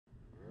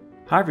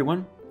Hi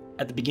everyone!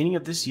 At the beginning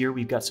of this year,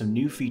 we've got some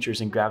new features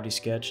in Gravity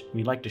Sketch, and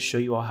we'd like to show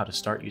you all how to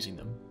start using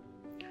them.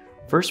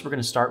 First, we're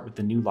going to start with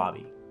the new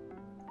lobby.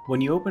 When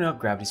you open up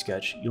Gravity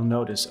Sketch, you'll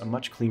notice a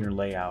much cleaner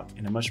layout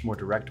and a much more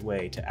direct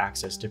way to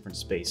access different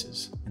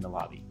spaces in the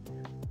lobby.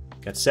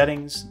 Got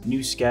settings,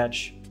 new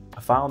sketch,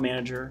 a file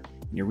manager,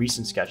 and your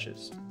recent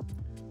sketches.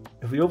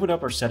 If we open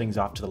up our settings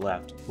off to the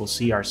left, we'll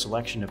see our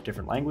selection of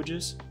different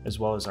languages, as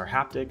well as our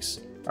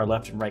haptics, our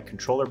left and right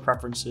controller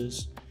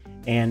preferences,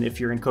 and if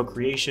you're in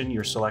co-creation,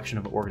 your selection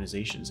of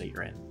organizations that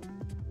you're in.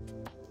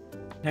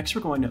 Next,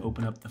 we're going to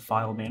open up the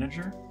file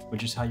manager,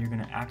 which is how you're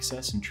going to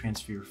access and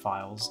transfer your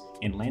files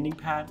in Landing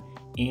Pad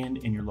and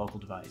in your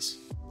local device.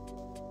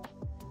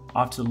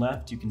 Off to the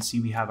left, you can see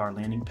we have our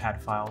Landing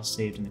Pad files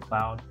saved in the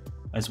cloud,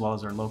 as well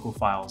as our local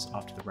files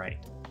off to the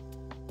right.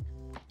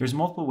 There's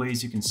multiple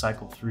ways you can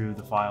cycle through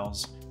the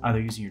files, either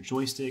using your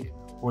joystick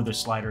or the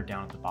slider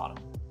down at the bottom.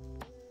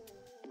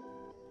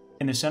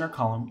 In the center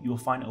column, you will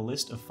find a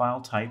list of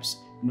file types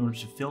in order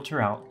to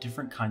filter out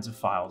different kinds of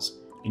files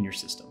in your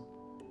system.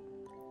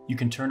 You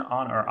can turn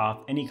on or off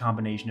any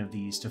combination of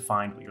these to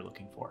find what you're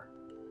looking for.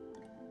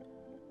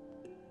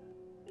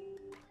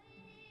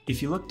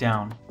 If you look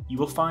down, you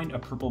will find a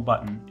purple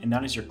button, and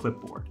that is your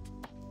clipboard.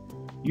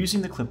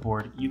 Using the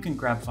clipboard, you can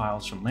grab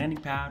files from Landing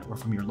Pad or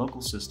from your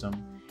local system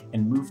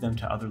and move them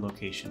to other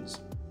locations,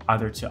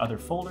 either to other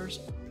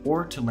folders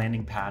or to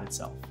Landing Pad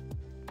itself.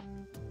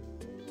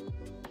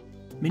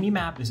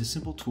 Minimap is a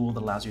simple tool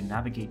that allows you to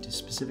navigate to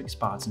specific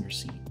spots in your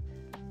scene.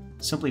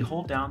 Simply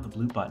hold down the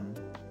blue button,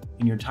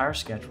 and your entire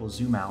sketch will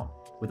zoom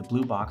out with a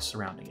blue box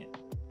surrounding it.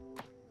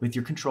 With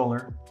your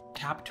controller,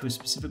 tap to a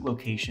specific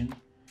location,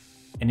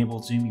 and it will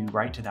zoom you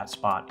right to that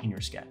spot in your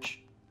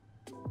sketch.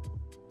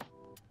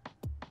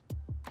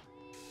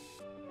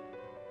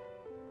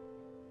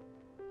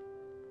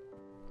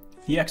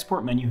 The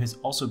export menu has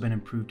also been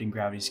improved in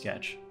Gravity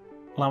Sketch,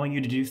 allowing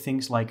you to do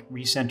things like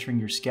recentering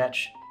your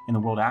sketch in the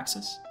world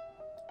axis,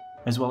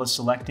 as well as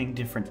selecting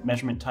different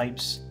measurement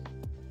types,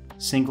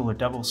 single or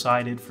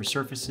double-sided for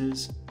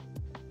surfaces,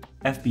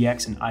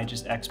 FBX and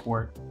IGES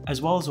export,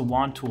 as well as a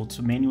wand tool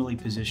to manually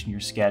position your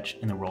sketch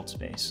in the world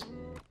space.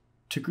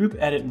 To group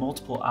edit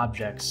multiple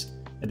objects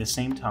at the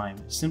same time,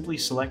 simply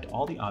select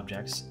all the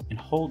objects and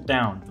hold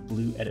down the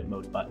blue Edit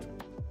Mode button.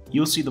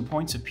 You'll see the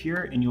points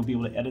appear and you'll be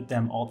able to edit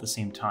them all at the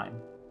same time.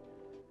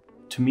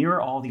 To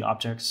mirror all the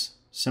objects,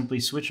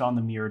 simply switch on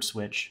the mirrored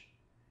switch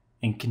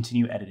and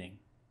continue editing.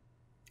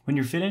 When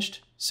you're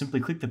finished, simply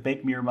click the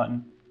Bake Mirror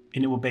button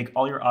and it will bake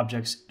all your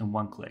objects in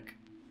one click.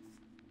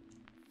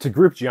 To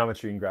group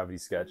geometry in Gravity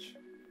Sketch,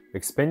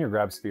 expand your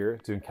grab sphere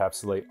to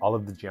encapsulate all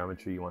of the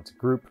geometry you want to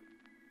group,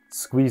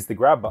 squeeze the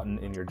grab button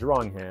in your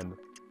drawing hand,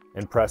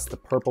 and press the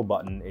purple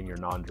button in your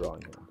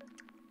non-drawing hand.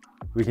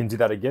 We can do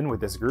that again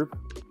with this group.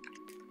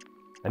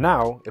 And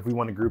now, if we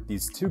want to group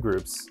these two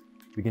groups,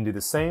 we can do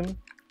the same,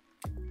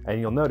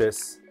 and you'll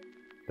notice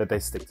that they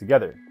stick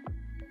together.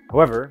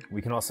 However,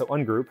 we can also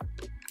ungroup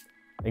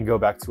and go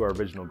back to our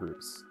original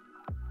groups.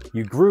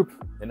 You group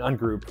and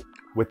ungroup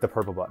with the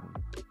purple button.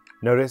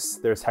 Notice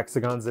there's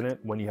hexagons in it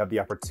when you have the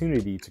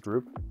opportunity to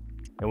group,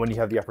 and when you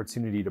have the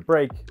opportunity to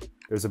break,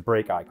 there's a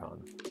break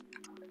icon.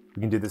 We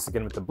can do this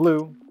again with the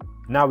blue.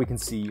 Now we can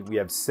see we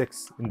have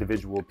 6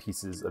 individual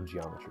pieces of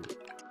geometry.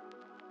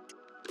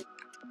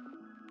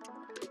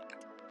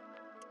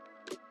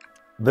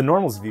 The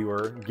Normals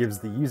viewer gives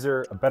the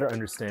user a better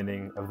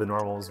understanding of the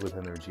normals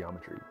within their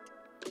geometry.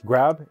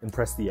 Grab and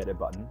press the Edit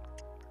button,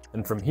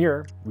 and from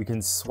here, we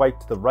can swipe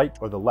to the right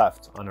or the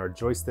left on our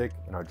joystick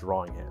and our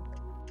drawing hand.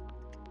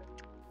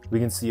 We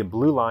can see a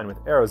blue line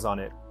with arrows on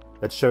it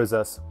that shows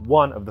us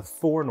one of the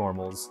 4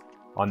 normals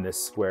on this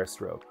square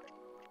stroke.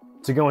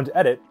 To go into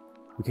Edit,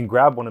 we can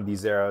grab one of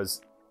these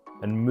arrows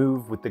and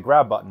move with the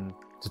grab button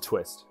to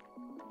twist.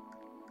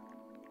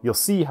 You'll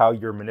see how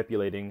you're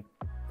manipulating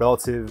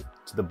relative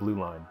to the blue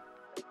line.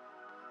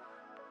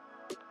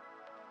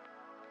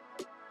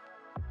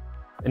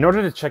 In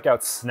order to check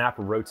out Snap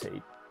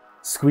Rotate,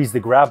 squeeze the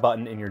grab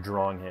button in your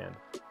drawing hand.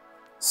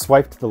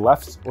 Swipe to the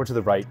left or to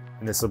the right,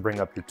 and this will bring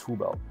up your tool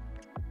belt.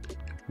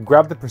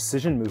 Grab the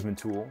Precision Movement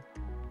tool,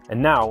 and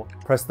now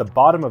press the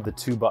bottom of the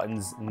 2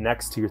 buttons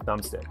next to your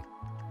thumbstick.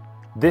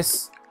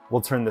 This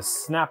will turn the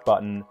Snap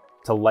button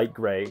to light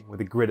gray with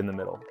a grid in the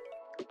middle.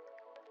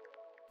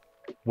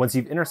 Once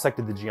you've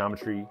intersected the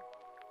geometry,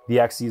 the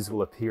axes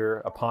will appear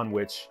upon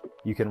which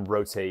you can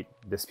rotate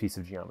this piece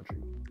of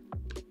geometry.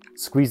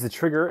 Squeeze the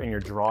trigger in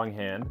your drawing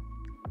hand,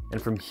 and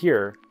from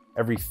here,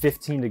 every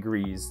 15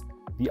 degrees,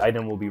 the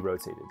item will be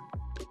rotated.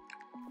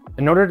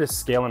 In order to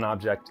scale an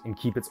object and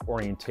keep its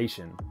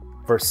orientation,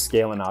 versus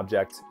scale an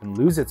object and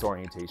lose its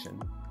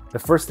orientation, the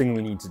first thing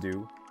we need to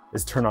do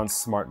is turn on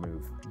Smart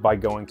Move by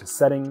going to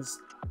Settings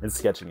and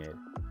Sketching Aid.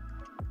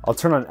 I'll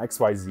turn on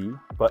XYZ,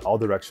 but all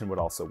direction would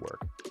also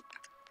work.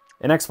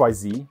 In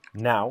XYZ,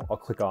 now I'll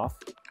click off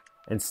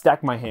and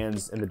stack my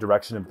hands in the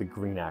direction of the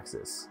green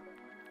axis.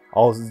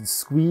 I'll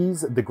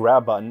squeeze the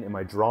grab button in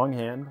my drawing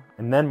hand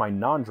and then my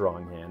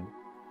non-drawing hand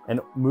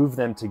and move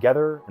them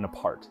together and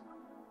apart.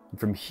 And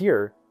from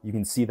here, you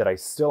can see that I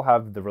still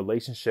have the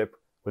relationship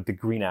with the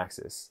green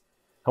axis.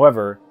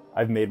 However,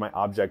 I've made my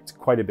object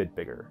quite a bit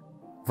bigger,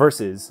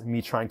 versus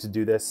me trying to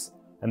do this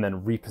and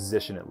then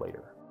reposition it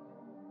later.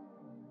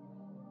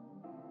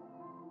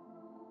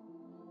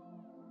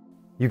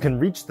 You can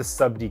reach the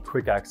Sub-D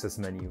Quick Access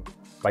menu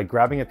by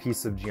grabbing a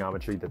piece of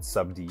geometry that's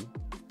Sub-D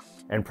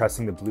and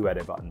pressing the blue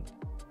Edit button.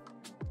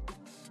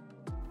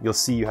 You'll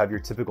see you have your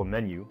typical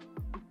menu.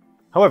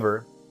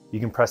 However, you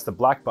can press the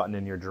black button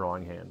in your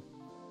drawing hand.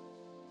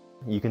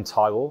 You can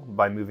toggle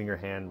by moving your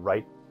hand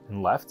right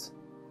and left,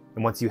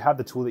 and once you have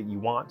the tool that you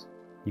want,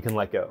 you can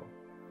let go.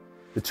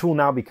 The tool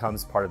now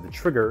becomes part of the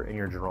trigger in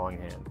your drawing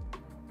hand.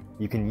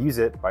 You can use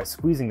it by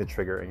squeezing the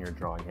trigger in your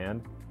drawing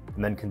hand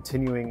and then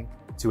continuing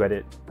to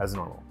edit as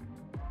normal.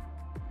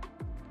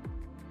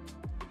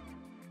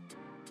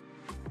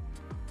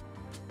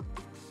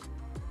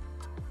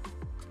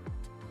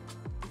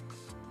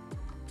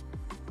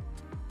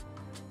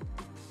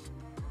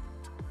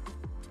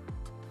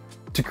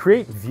 To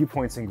create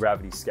viewpoints in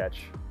Gravity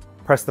Sketch,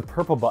 press the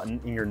purple button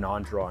in your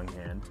non-drawing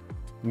hand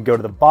and go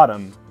to the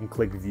bottom and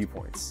click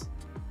Viewpoints.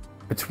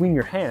 Between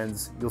your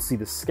hands, you'll see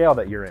the scale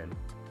that you're in.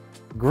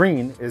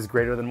 Green is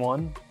greater than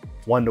 1,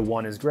 1 to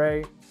 1 is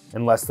gray,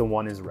 and less than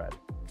 1 is red.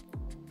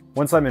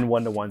 Once I'm in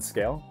 1 to 1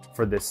 scale,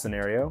 for this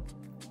scenario,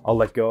 I'll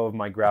let go of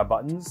my grab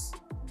buttons.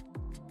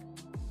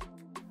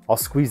 I'll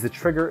squeeze the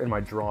trigger in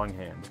my drawing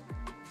hand.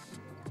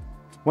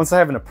 Once I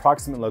have an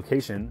approximate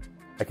location,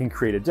 I can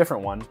create a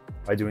different one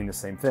by doing the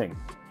same thing.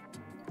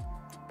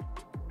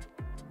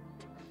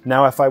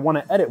 Now, if I want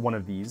to edit one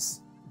of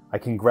these, I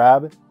can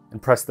grab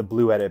and press the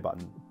blue Edit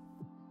button.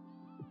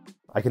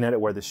 I can edit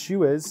where the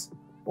shoe is,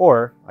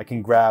 or I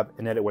can grab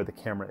and edit where the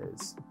camera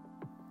is.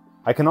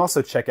 I can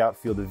also check out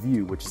field of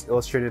view, which is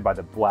illustrated by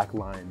the black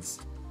lines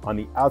on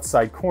the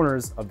outside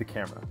corners of the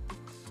camera.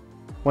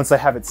 Once I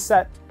have it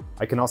set,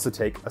 I can also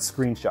take a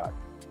screenshot.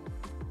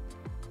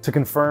 To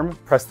confirm,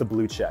 press the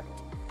blue check.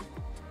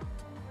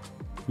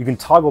 You can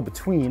toggle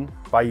between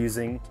by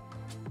using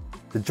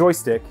the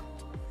joystick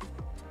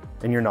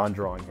and your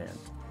non-drawing hand.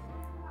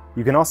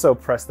 You can also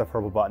press the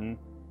purple button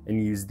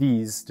and use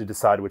these to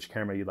decide which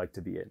camera you'd like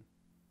to be in.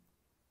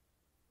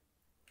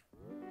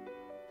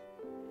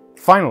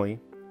 Finally,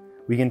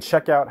 we can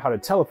check out how to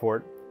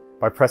teleport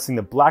by pressing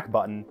the black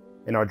button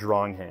in our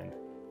drawing hand.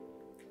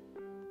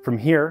 From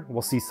here,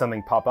 we'll see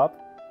something pop up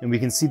and we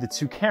can see the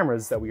two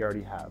cameras that we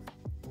already have.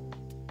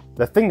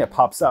 The thing that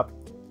pops up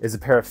is a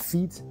pair of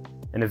feet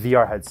and a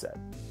VR headset.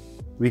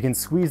 We can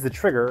squeeze the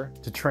trigger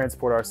to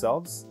transport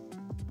ourselves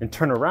and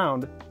turn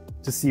around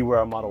to see where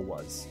our model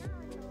was.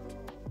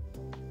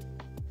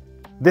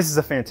 This is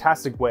a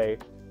fantastic way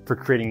for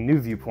creating new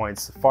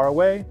viewpoints far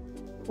away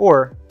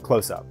or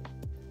close up.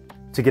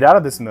 To get out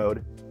of this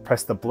mode,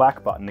 press the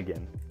black button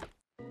again.